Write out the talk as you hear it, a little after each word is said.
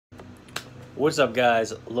What's up,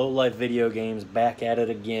 guys? Low Life Video Games back at it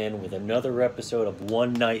again with another episode of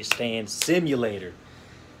One Night Stand Simulator.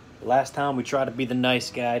 Last time we tried to be the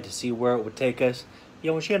nice guy to see where it would take us.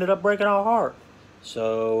 Yo, and she ended up breaking our heart.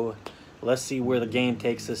 So let's see where the game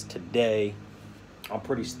takes us today. I'm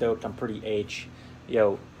pretty stoked. I'm pretty H.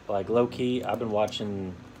 Yo, like low key, I've been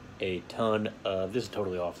watching a ton of. This is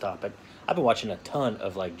totally off topic. I've been watching a ton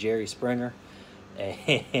of like Jerry Springer,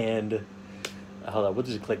 and hold on, we'll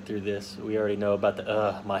just click through this. We already know about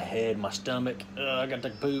the my head, my stomach. I got to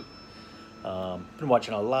poop. Been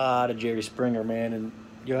watching a lot of Jerry Springer, man, and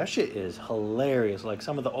yo, that shit is hilarious. Like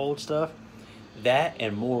some of the old stuff, that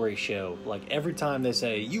and Maury Show. Like every time they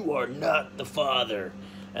say you are not the father,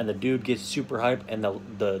 and the dude gets super hyped, and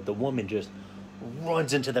the woman just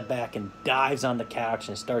runs into the back and dives on the couch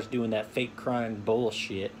and starts doing that fake crying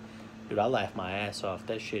bullshit. Dude, I laugh my ass off.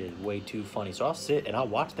 That shit is way too funny. So I'll sit and I'll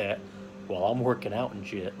watch that while I'm working out and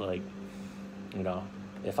shit. Like, you know,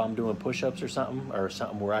 if I'm doing push-ups or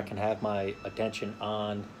something where I can have my attention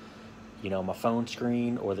on, you know, my phone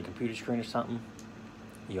screen or the computer screen or something,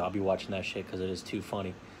 I'll be watching that shit because it is too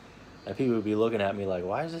funny. And people would be looking at me like,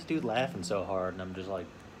 why is this dude laughing so hard? And I'm just like,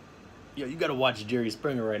 yo, you gotta watch Jerry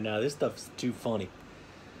Springer right now. This stuff's too funny.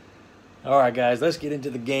 All right, guys, let's get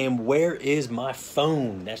into the game. Where is my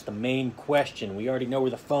phone? That's the main question. We already know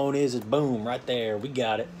where the phone is. It's boom, right there. We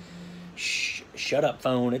got it. Shut up,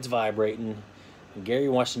 phone. It's vibrating. And Gary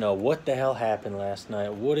wants to know what the hell happened last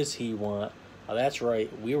night. What does he want? Oh, that's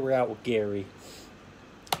right. We were out with Gary.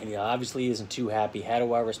 And he obviously isn't too happy. How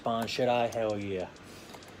do I respond? Should I? Hell yeah.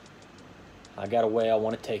 I got a way I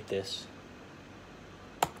want to take this.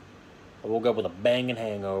 I woke up with a banging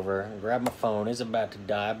hangover and grabbed my phone. It's about to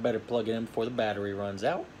die. I better plug it in before the battery runs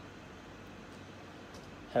out.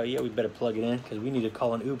 Hell yeah, we better plug it in because we need to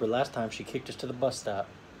call an Uber. Last time she kicked us to the bus stop.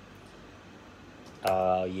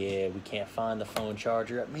 Oh yeah, we can't find the phone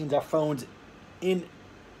charger. That means our phone's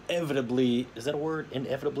inevitably, is that a word?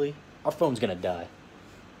 Inevitably? Our phone's gonna die.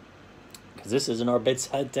 Because this isn't our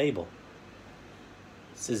bedside table.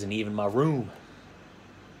 This isn't even my room.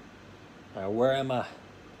 Where am I?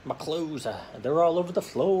 My clothes, they're all over the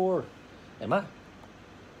floor.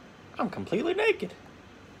 I'm completely naked.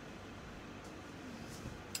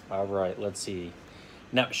 All right, let's see.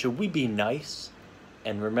 Now, should we be nice?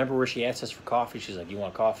 And remember where she asked us for coffee? She's like, you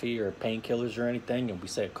want coffee or painkillers or anything? And we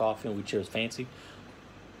said coffee and we chose fancy.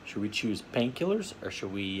 Should we choose painkillers or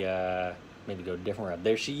should we maybe go a different route?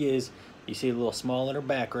 There she is. You see a little small in her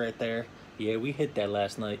back right there. Yeah, we hit that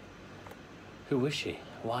last night. Who is she?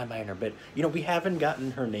 Why am I in her bed? You know, we haven't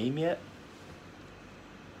gotten her name yet.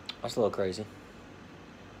 That's a little crazy.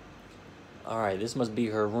 All right, this must be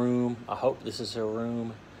her room. I hope this is her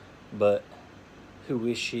room. But who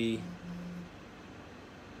is she?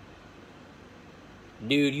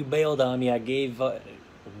 Dude, you bailed on me. I gave up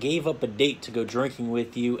a date to go drinking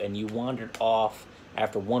with you, and you wandered off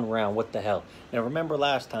after one round. What the hell? Now, remember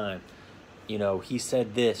last time, you know, he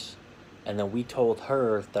said this, and then we told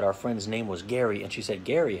her that our friend's name was Gary, and she said,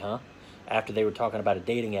 Gary, huh? After they were talking about a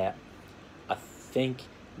dating app. I think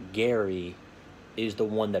Gary is the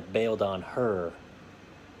one that bailed on her,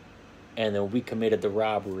 and then we committed the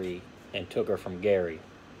robbery and took her from Gary.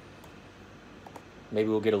 Maybe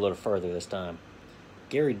we'll get a little further this time.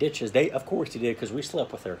 Gary ditches. Of course he did, because we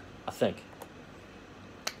slept with her, I think.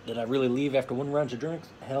 Did I really leave after one round of drinks?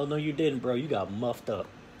 Hell no, you didn't, bro. You got muffed up.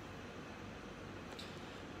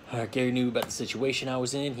 Gary knew about the situation I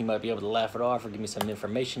was in. He might be able to laugh it off or give me some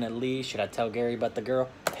information at least. Should I tell Gary about the girl?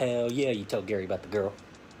 Hell yeah, you tell Gary about the girl.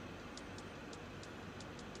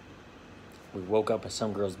 We woke up in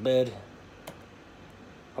some girl's bed.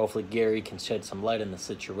 Hopefully Gary can shed some light on the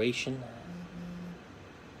situation.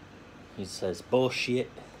 He says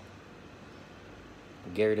bullshit.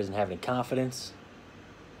 Gary doesn't have any confidence.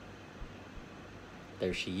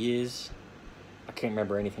 There she is. I can't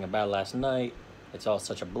remember anything about last night. It's all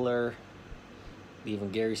such a blur.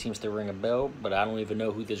 Even Gary seems to ring a bell, but I don't even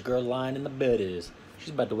know who this girl lying in the bed is. She's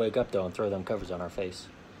about to wake up though and throw them covers on her face.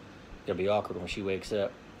 It'll be awkward when she wakes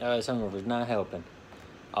up. This hungover's not helping.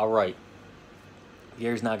 All right.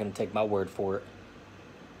 Gary's not gonna take my word for it.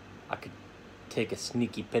 I could take a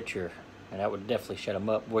sneaky picture, and that would definitely shut him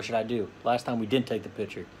up. What should I do? Last time we didn't take the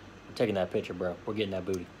picture. We're taking that picture, bro. We're getting that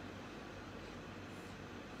booty.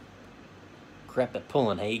 Crap at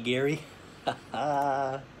pulling, hey, Gary?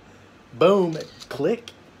 Boom.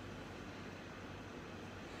 Click.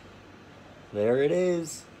 There it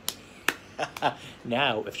is.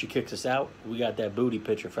 Now, if she kicks us out, we got that booty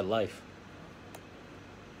picture for life.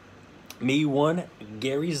 Me one,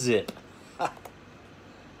 Gary zip.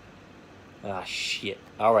 Ah, shit.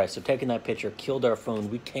 Alright, so taking that picture killed our phone.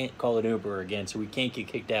 We can't call an Uber again, so we can't get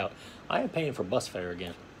kicked out. I am paying for bus fare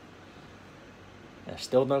again. And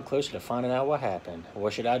still no closer to finding out what happened.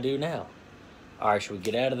 What should I do now? Alright, should we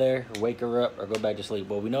get out of there, wake her up, or go back to sleep?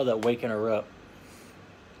 Well, we know that waking her up,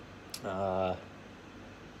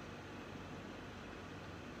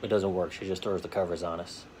 it doesn't work. She just throws the covers on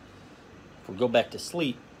us. If we go back to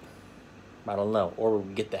sleep, I don't know. Or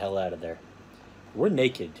we get the hell out of there. We're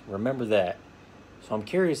naked. Remember that. So I'm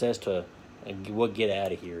curious as to what get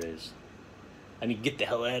out of here is. I need to get the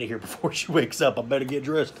hell out of here before she wakes up. I better get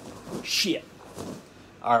dressed. Shit.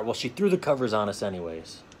 Alright, well, she threw the covers on us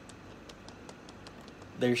anyways.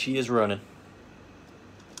 There she is running.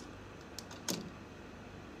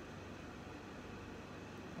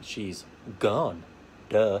 She's gone.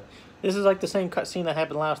 Duh. This is like the same cutscene that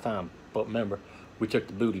happened last time. But remember, we took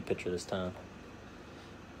the booty picture this time.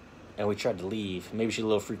 And we tried to leave. Maybe she's a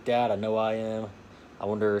little freaked out. I know I am. I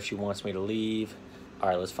wonder if she wants me to leave.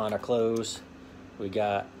 Alright, let's find our clothes. We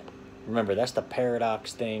got... Remember, that's the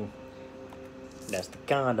paradox thing. That's the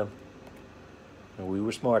condom. And we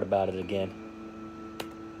were smart about it again.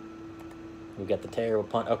 We got the terrible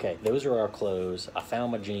pun. Okay, those are our clothes. I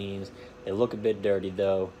found my jeans. They look a bit dirty,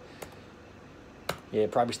 though. Yeah,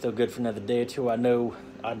 probably still good for another day or two. I know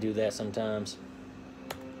I do that sometimes.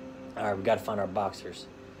 Alright, we got to find our boxers.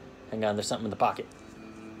 Hang on, there's something in the pocket.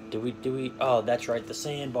 Do we? Oh, that's right, the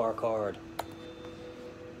sandbar card.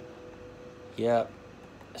 Yep.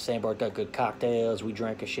 Sandbar got good cocktails. We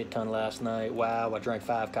drank a shit ton last night. Wow, I drank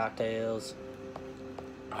 5 cocktails.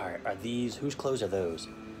 Alright, are these... Whose clothes are those?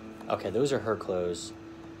 Okay, those are her clothes.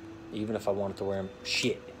 Even if I wanted to wear them.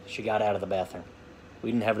 Shit, she got out of the bathroom.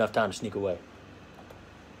 We didn't have enough time to sneak away.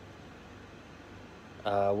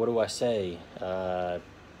 What do I say?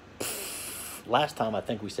 Last time, I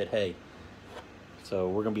think we said hey. So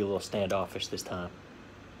we're going to be a little standoffish this time.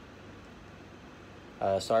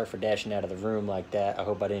 Sorry for dashing out of the room like that. I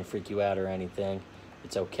hope I didn't freak you out or anything.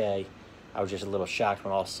 It's okay. I was just a little shocked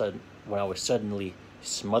when I was suddenly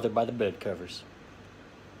smothered by the bed covers.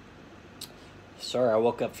 Sorry, I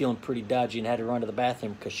woke up feeling pretty dodgy and had to run to the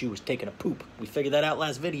bathroom because she was taking a poop. We figured that out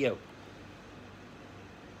last video.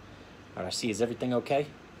 Alright, I see. Is everything okay?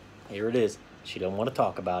 Here it is. She don't want to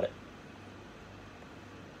talk about it.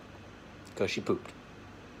 Because she pooped.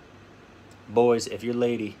 Boys, if your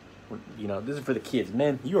lady, you know, this is for the kids.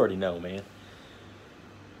 Men, you already know, man.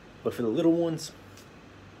 But for the little ones,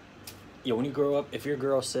 yo, when you grow up, if your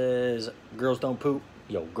girl says girls don't poop,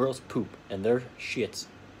 yo, girls poop. And their shits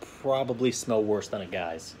probably smell worse than a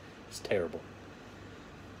guy's. It's terrible.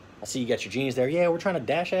 I see you got your jeans there. Yeah, we're trying to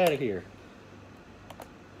dash out of here.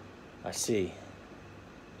 I see.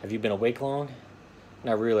 Have you been awake long?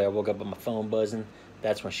 Not really. I woke up with my phone buzzing.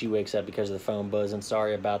 That's when she wakes up because of the phone buzzing.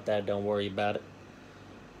 Sorry about that. Don't worry about it.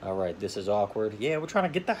 Alright, this is awkward. Yeah, we're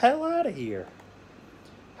trying to get the hell out of here.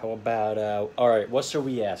 How about, alright, what should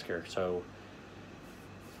we ask her? So,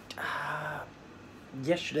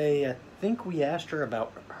 yesterday, I think we asked her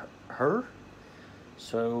about her.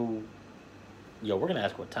 So, yo, we're going to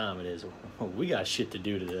ask what time it is. We got shit to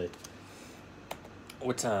do today.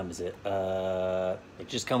 What time is it?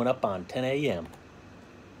 It's just coming up on 10 a.m.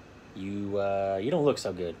 You don't look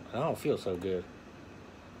so good. I don't feel so good.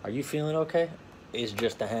 Are you feeling okay? It's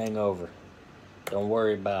just a hangover. Don't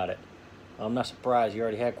worry about it. I'm not surprised. You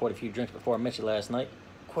already had quite a few drinks before I met you last night.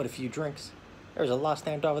 Quite a few drinks. There's a lot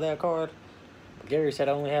stamped off of that card. Gary said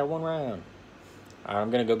I only had 1 round. Alright, I'm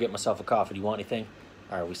going to go get myself a coffee. Do you want anything?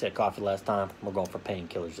 Alright, we said coffee last time. We're going for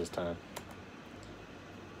painkillers this time.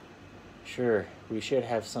 Sure, we should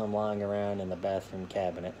have some lying around in the bathroom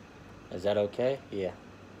cabinet. Is that okay? Yeah.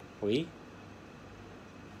 We?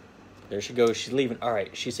 There she goes. She's leaving.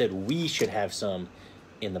 Alright, she said we should have some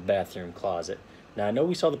in the bathroom closet. Now, I know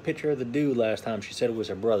we saw the picture of the dude last time. She said it was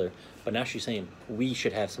her brother. But now she's saying we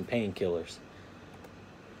should have some painkillers.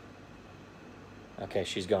 Okay,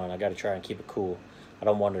 she's gone. I gotta try and keep it cool. I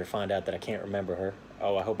don't want her to find out that I can't remember her.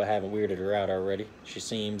 Oh, I hope I haven't weirded her out already. She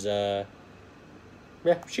seems, yeah,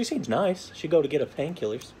 she seems nice. She'd go to get her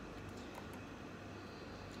painkillers.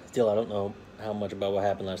 Still, I don't know how much about what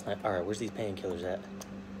happened last night. Alright, where's these painkillers at?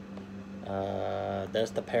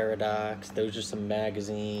 That's the Paradox. Those are some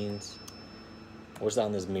magazines. What's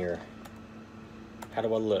on this mirror? How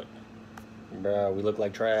do I look? Bro, we look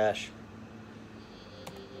like trash.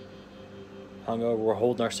 Hungover, we're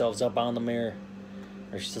holding ourselves up on the mirror.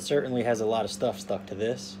 There certainly has a lot of stuff stuck to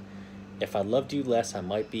this. If I loved you less, I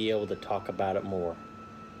might be able to talk about it more.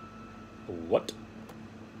 What?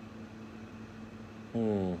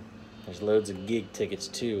 There's loads of gig tickets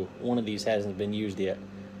too. One of these hasn't been used yet.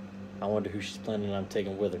 I wonder who she's planning on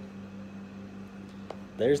taking with her.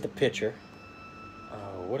 there's the picture.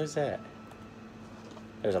 Oh, what is that?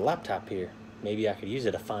 There's a laptop here. Maybe I could use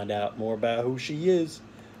it to find out more about who she is.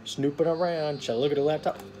 Snooping around. Shall I look at her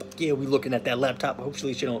laptop? Yeah, we looking at that laptop.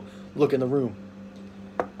 Hopefully she don't look in the room.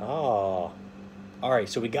 Oh. Alright,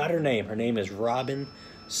 so we got her name. Her name is Robin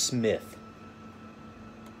Smith.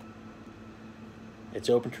 It's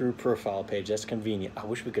open to her profile page. That's convenient. I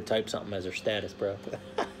wish we could type something as her status, bro.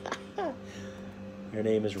 Her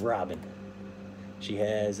name is Robin. She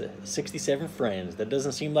has 67 friends. That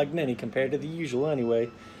doesn't seem like many compared to the usual anyway.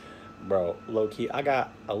 Bro, low-key, I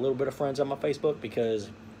got a little bit of friends on my Facebook because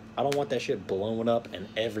I don't want that shit blowing up and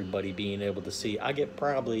everybody being able to see. I get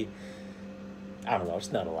probably, I don't know,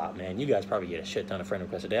 it's not a lot, man. You guys probably get a shit ton of friend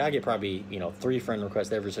requests a day. I get probably, 3 friend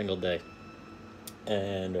requests every single day.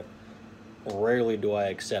 And rarely do I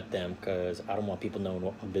accept them because I don't want people knowing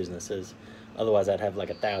what my business is. Otherwise, I'd have like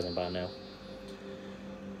 1,000 by now.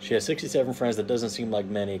 She has 67 friends. That doesn't seem like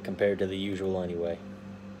many compared to the usual anyway.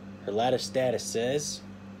 Her latest status says...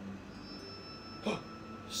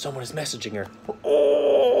 Someone is messaging her.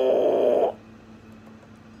 Oh!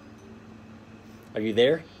 Are you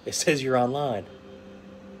there? It says you're online.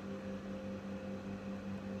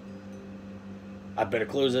 I better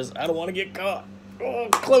close this. I don't want to get caught. Oh,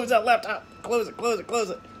 close that laptop. Close it, close it, close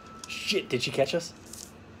it. Shit, did she catch us?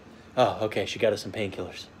 Oh, okay, she got us some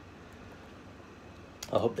painkillers.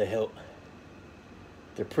 I hope they help.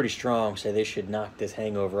 They're pretty strong, so they should knock this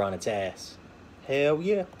hangover on its ass. Hell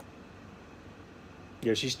yeah.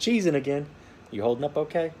 Yo, she's cheesing again. You holding up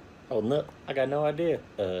okay? Holding up? I got no idea.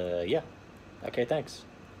 Yeah. Okay, thanks.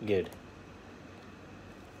 Good.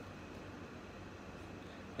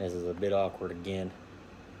 This is a bit awkward again.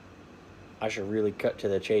 I should really cut to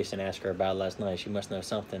the chase and ask her about last night. She must know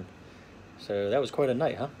something. So that was quite a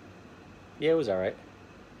night, huh? Yeah, it was alright.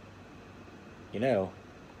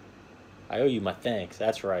 I owe you my thanks.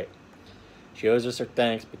 That's right. She owes us her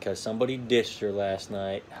thanks because somebody ditched her last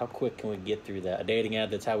night. How quick can we get through that? A dating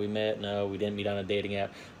app, that's how we met? No, we didn't meet on a dating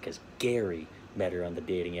app because Gary met her on the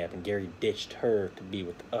dating app and Gary ditched her to be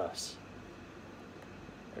with us.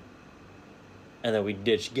 And then we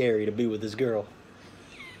ditched Gary to be with this girl.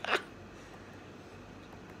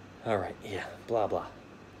 Alright, yeah, blah, blah.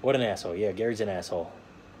 What an asshole. Yeah, Gary's an asshole.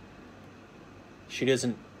 She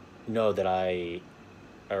doesn't know that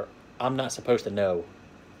I'm not supposed to know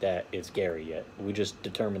that it's Gary yet. We just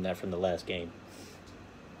determined that from the last game.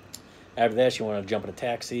 After that, she wanted to jump in a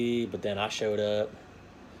taxi, but then I showed up.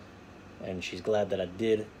 And she's glad that I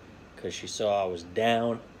did because she saw I was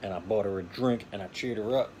down and I bought her a drink and I cheered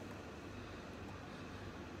her up.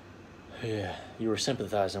 Yeah, you were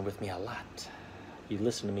sympathizing with me a lot. You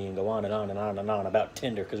listened to me and go on and on and on and on about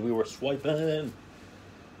Tinder because we were swiping.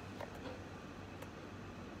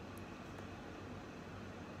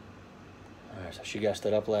 Alright, so she got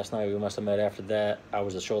stood up last night. We must have met after that. I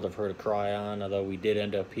was the shoulder for her to cry on, although we did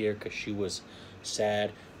end up here because she was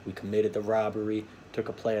sad. We committed the robbery, took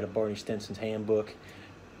a play out of Barney Stinson's handbook,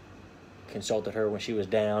 consulted her when she was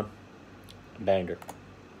down, banged her.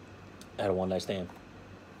 Had a one-night stand.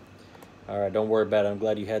 Alright, don't worry about it. I'm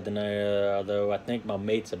glad you had the night, although I think my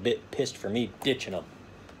mate's a bit pissed for me ditching him.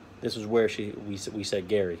 This was where we said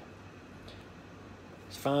Gary.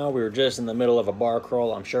 It's fine, we were just in the middle of a bar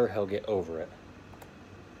crawl. I'm sure he'll get over it.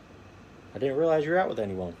 I didn't realize you were out with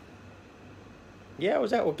anyone. Yeah, I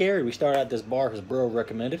was out with Gary. We started at this bar his bro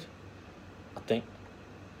recommended. I think.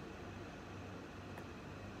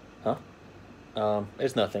 Huh?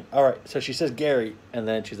 It's nothing. Alright, so she says Gary, and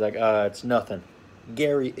then she's like, it's nothing.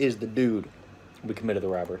 Gary is the dude. We committed the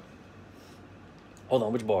robbery. Hold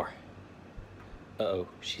on, which bar? Uh-oh,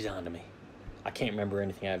 she's on to me. I can't remember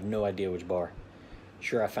anything. I have no idea which bar.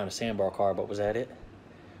 Sure, I found a Sandbar car, but was that it?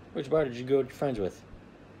 Which bar did you go with your friends with?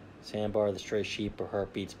 Sandbar, the Stray Sheep, or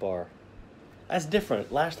Heartbeats bar? That's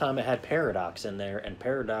different. Last time it had Paradox in there, and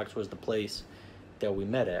Paradox was the place that we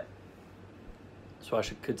met at. So I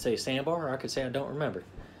could say Sandbar, or I could say I don't remember.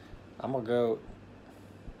 I'm gonna go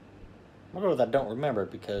with I don't remember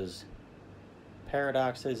because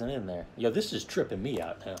Paradox isn't in there. Yo, this is tripping me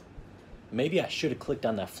out now. Maybe I should have clicked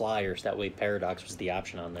on that flyer so that way Paradox was the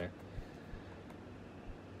option on there.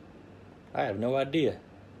 I have no idea.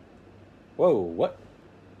 Whoa, what?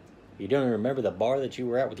 You don't even remember the bar that you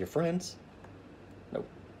were at with your friends? Nope.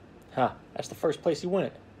 Huh, that's the first place you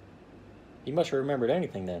went. You must have remembered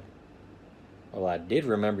anything then. Well, I did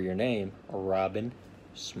remember your name, Robin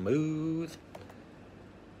Smooth.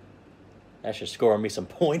 That should score me some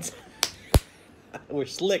points. We're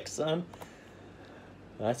slick, son.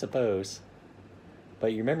 I suppose.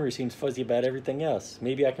 But your memory seems fuzzy about everything else.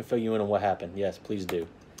 Maybe I can fill you in on what happened. Yes, please do.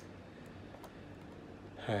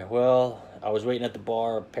 Alright, well, I was waiting at the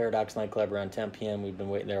bar, Paradox nightclub, around 10 p.m. We've been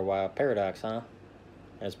waiting there a while. Paradox, huh?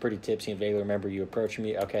 I was pretty tipsy and vaguely remember you approaching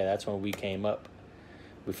me. Okay, that's when we came up.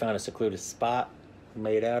 We found a secluded spot,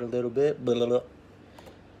 made out a little bit. Blah, blah, blah.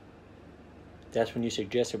 That's when you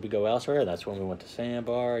suggested we go elsewhere. That's when we went to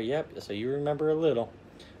Sandbar. Yep, so you remember a little.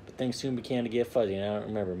 But things soon began to get fuzzy, and I don't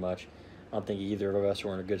remember much. I don't think either of us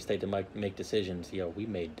were in a good state to make decisions. Yo, we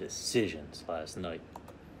made decisions last night.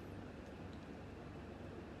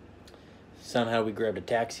 Somehow we grabbed a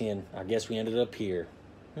taxi, and I guess we ended up here.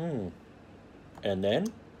 And then?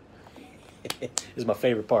 This is my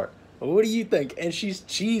favorite part. What do you think? And she's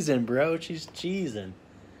cheesing, bro. She's cheesing.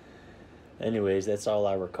 Anyways, that's all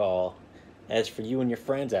I recall. As for you and your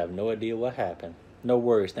friends, I have no idea what happened. No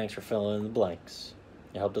worries. Thanks for filling in the blanks.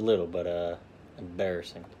 It helped a little, but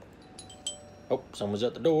embarrassing. Oh, someone's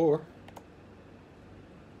at the door.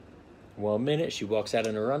 1 minute. She walks out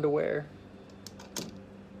in her underwear.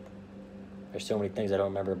 There's so many things I don't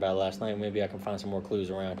remember about last night. Maybe I can find some more clues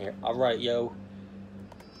around here. All right, yo.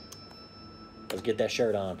 Let's get that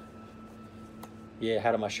shirt on. Yeah,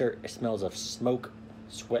 how did my shirt? It smells of smoke,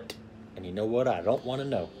 sweat, and you know what? I don't want to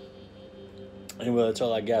know. Anyway, that's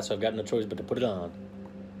all I got, so I've got no choice but to put it on.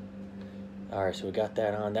 All right, so we got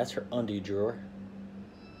that on. That's her undie drawer.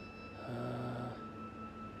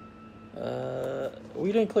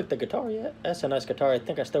 We didn't click the guitar yet. That's a nice guitar. I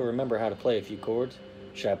think I still remember how to play a few chords.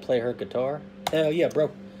 Should I play her guitar? Hell yeah,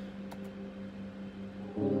 bro.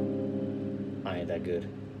 I ain't that good.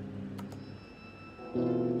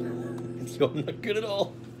 Yo, I'm not good at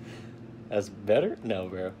all. That's better? No,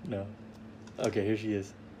 bro. No. Okay, here she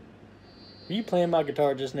is. Were you playing my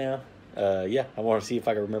guitar just now? Yeah. I want to see if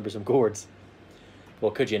I can remember some chords.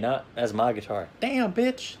 Well, could you not? That's my guitar. Damn,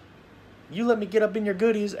 bitch. You let me get up in your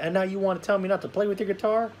goodies, and now you want to tell me not to play with your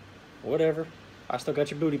guitar? Whatever. I still got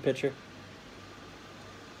your booty picture.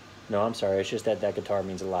 No, I'm sorry. It's just that guitar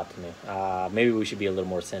means a lot to me. Maybe we should be a little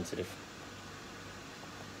more sensitive.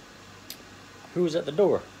 Who's at the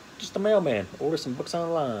door? Just a mailman. Order some books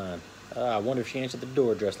online. I wonder if she answered the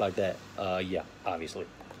door dressed like that. Yeah, obviously.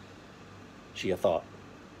 She a thought.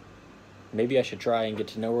 Maybe I should try and get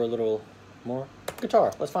to know her a little more.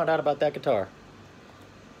 Guitar. Let's find out about that guitar.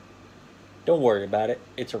 Don't worry about it.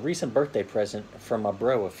 It's a recent birthday present from my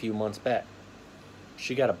bro a few months back.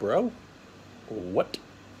 She got a bro? What?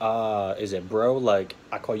 Is it bro like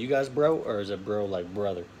I call you guys bro, or is it bro like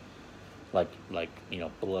brother? Like you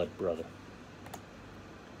know, blood brother.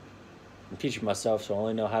 I'm teaching myself, so I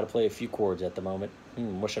only know how to play a few chords at the moment.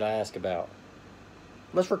 What should I ask about?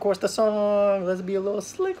 Let's request a song. Let's be a little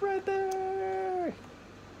slick right there.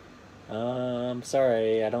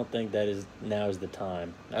 Sorry, I don't think now is the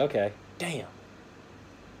time. Okay. Damn.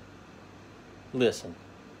 Listen.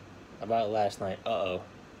 About last night. Uh-oh.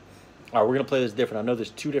 Alright, we're gonna play this different. I know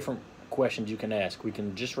there's 2 different questions you can ask. We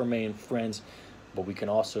can just remain friends, but we can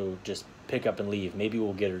also just pick up and leave. Maybe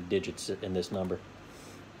we'll get her digits in this number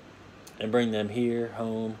and bring them here,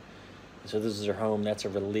 home. So this is her home. That's a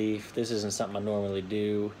relief. This isn't something I normally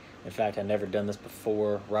do. In fact, I've never done this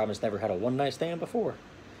before. Robin's never had a one-night stand before.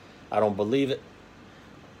 I don't believe it.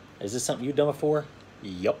 Is this something you've done before?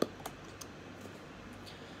 Yup.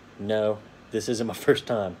 No, this isn't my first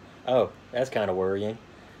time. Oh, that's kind of worrying.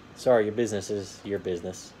 Sorry, your business is your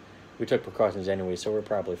business. We took precautions anyway, so we're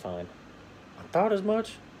probably fine. I thought as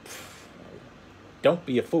much. Don't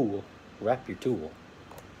be a fool. Wrap your tool.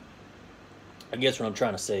 I guess what I'm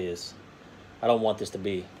trying to say is, I don't want this to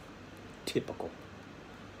be typical.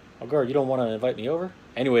 Oh, girl, you don't want to invite me over?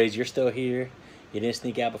 Anyways, you're still here. You didn't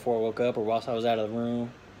sneak out before I woke up or whilst I was out of the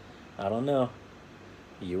room. I don't know.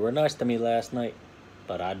 You were nice to me last night,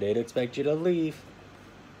 but I did expect you to leave.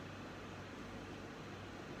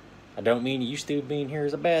 I don't mean you still being here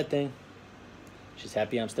is a bad thing. She's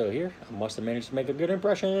happy I'm still here. I must have managed to make a good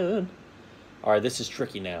impression. All right, this is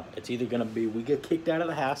tricky now. It's either going to be we get kicked out of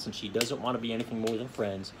the house and she doesn't want to be anything more than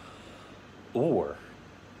friends, or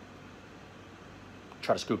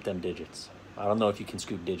try to scoop them digits. I don't know if you can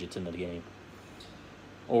scoop digits into the game.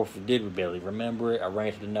 Or if we did, we barely remember it. I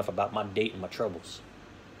ranted enough about my date and my troubles.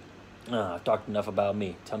 I've talked enough about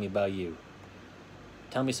me. Tell me about you.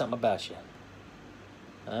 Tell me something about you.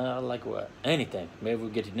 Like what? Anything. Maybe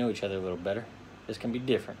we'll get to know each other a little better. This can be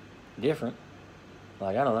different. Different?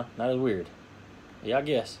 Like, I don't know. Not as weird. Yeah, I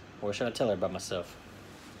guess. Or should I tell her about myself?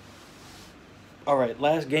 Alright,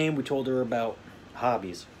 last game we told her about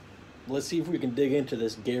hobbies. Let's see if we can dig into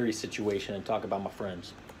this Gary situation and talk about my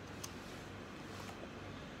friends.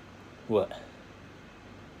 What?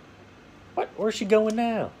 What? Where's she going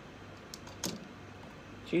now?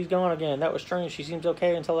 She's gone again. That was strange. She seems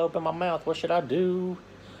okay until I open my mouth. What should I do?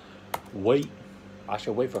 Wait. I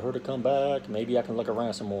should wait for her to come back. Maybe I can look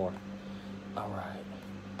around some more. Alright.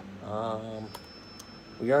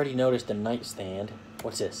 We already noticed the nightstand.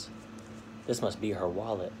 What's this? This must be her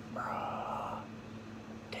wallet. Bruh.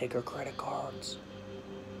 Take her credit cards.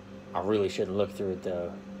 I really shouldn't look through it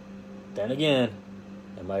though. Then again,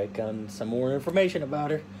 there might come some more information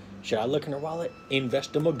about her. Should I look in her wallet?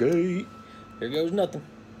 Investigate. Here goes nothing.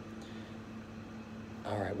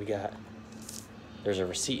 Alright, there's a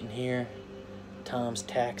receipt in here. Tom's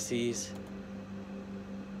taxis.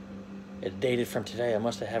 It's dated from today. I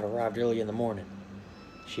must have arrived early in the morning.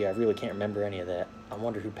 Gee, I really can't remember any of that. I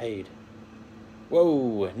wonder who paid.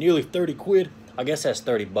 Whoa, nearly 30 quid. I guess that's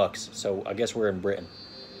 30 bucks, so I guess we're in Britain.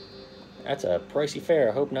 That's a pricey fare.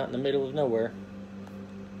 I hope not in the middle of nowhere.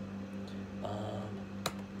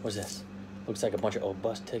 What's this? Looks like a bunch of old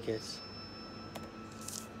bus tickets.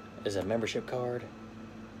 Is a membership card.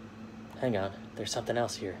 Hang on, there's something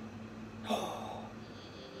else here.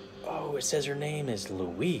 Oh, it says her name is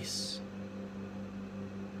Louise.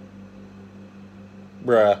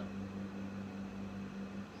 Bruh.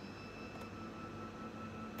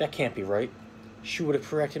 That can't be right. She would have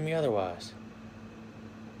corrected me otherwise.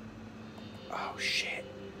 Oh, shit.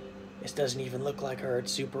 This doesn't even look like her.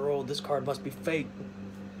 It's super old. This card must be fake.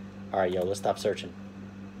 Alright, yo, let's stop searching.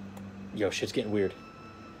 Yo, shit's getting weird.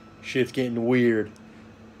 Shit's getting weird.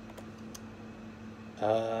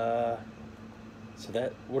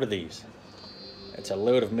 What are these? It's a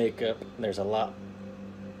load of makeup. There's a lot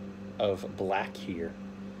of black here.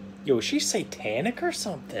 Yo, is she satanic or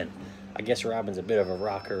something? I guess Robin's a bit of a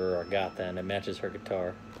rocker or a goth, and it matches her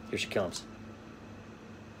guitar. Here she comes.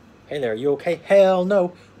 Hey there, you okay? Hell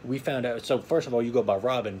no. We found out. So first of all, you go by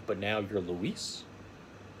Robin, but now you're Louise?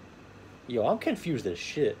 Yo, I'm confused as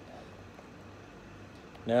shit.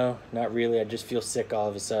 No, not really. I just feel sick all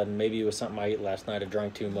of a sudden. Maybe it was something I ate last night. I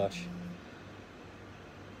drank too much.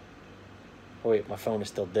 Oh, wait, my phone is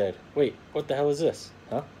still dead. Wait, what the hell is this?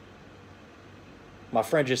 Huh? My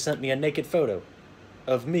friend just sent me a naked photo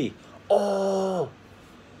of me. Oh!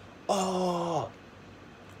 Oh!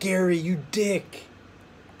 Gary, you dick!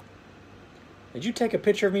 Did you take a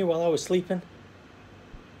picture of me while I was sleeping?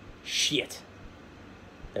 Shit.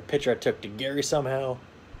 That picture I took to Gary somehow.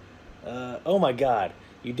 Oh my god.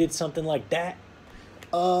 You did something like that?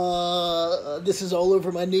 This is all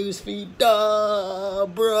over my news feed.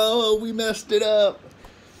 Bro, we messed it up.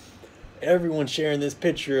 Everyone's sharing this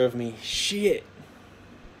picture of me. Shit.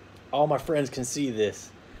 All my friends can see this.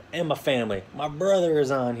 And my family. My brother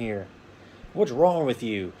is on here. What's wrong with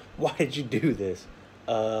you? Why did you do this?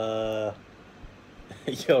 Yo.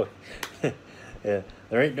 Yeah,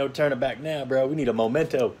 there ain't no turning back now, bro. We need a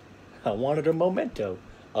memento. I wanted a memento.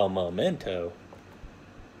 A memento.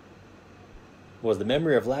 Was the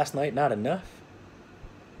memory of last night not enough?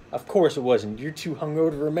 Of course it wasn't. You're too hungover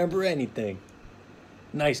to remember anything.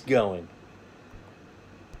 Nice going.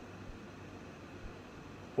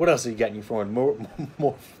 What else have you got in your phone?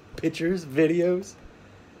 More pictures, videos?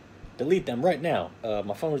 Delete them right now.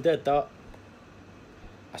 My phone's dead, thought.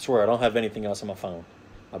 I swear I don't have anything else on my phone.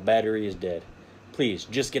 My battery is dead. Please,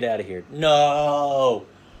 just get out of here. No!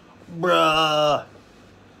 Bruh!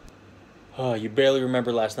 Oh, you barely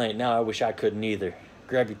remember last night. Now I wish I couldn't either.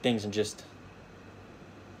 Grab your things and just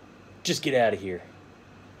get out of here.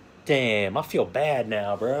 Damn, I feel bad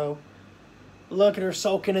now, bro. Look at her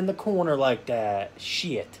sulking in the corner like that.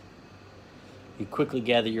 Shit. You quickly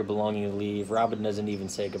gather your belongings and leave. Robin doesn't even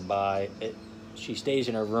say goodbye. She stays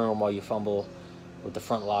in her room while you fumble with the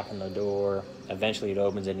front lock on the door. Eventually it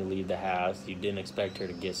opens and you leave the house. You didn't expect her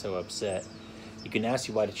to get so upset. You can ask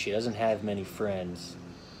you why she doesn't have many friends.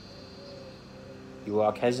 You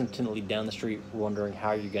walk hesitantly down the street wondering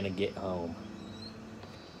how you're going to get home.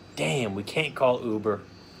 Damn, we can't call Uber.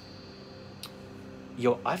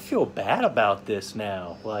 Yo, I feel bad about this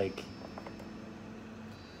now. Like,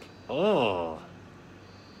 oh.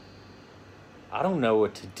 I don't know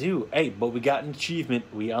what to do. Hey, but we got an achievement.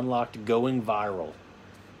 We unlocked going viral.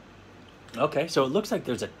 Okay, so it looks like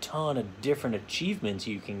there's a ton of different achievements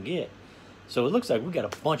you can get. So it looks like we got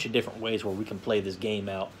a bunch of different ways where we can play this game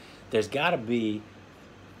out. There's got to be...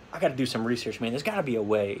 I got to do some research, man. There's got to be a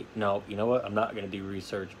way. No, you know what? I'm not going to do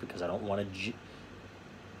research because I don't want to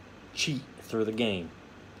cheat through the game.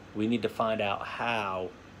 We need to find out how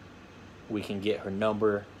we can get her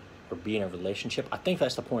number or be in a relationship. I think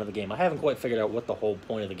that's the point of the game. I haven't quite figured out what the whole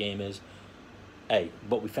point of the game is. Hey,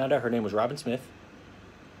 but we found out her name was Robin Smith.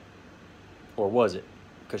 Or was it?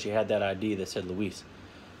 Because she had that ID that said Louise.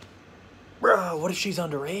 Bro, what if she's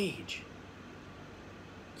underage?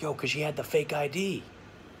 Yo, because she had the fake ID.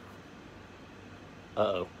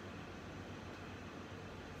 Uh-oh.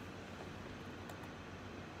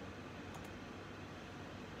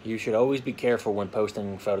 You should always be careful when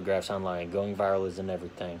posting photographs online. Going viral isn't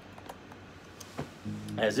everything.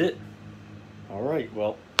 That's it. All right,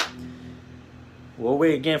 well, we'll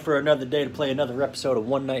wait again for another day to play another episode of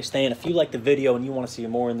One Night Stand. If you like the video and you want to see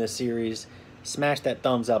more in this series, smash that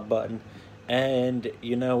thumbs up button. And,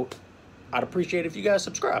 you know, I'd appreciate it if you guys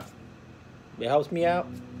subscribe. It helps me out.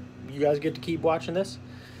 You guys get to keep watching this.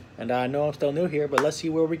 And I know I'm still new here, but let's see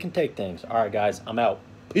where we can take things. All right, guys, I'm out.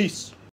 Peace.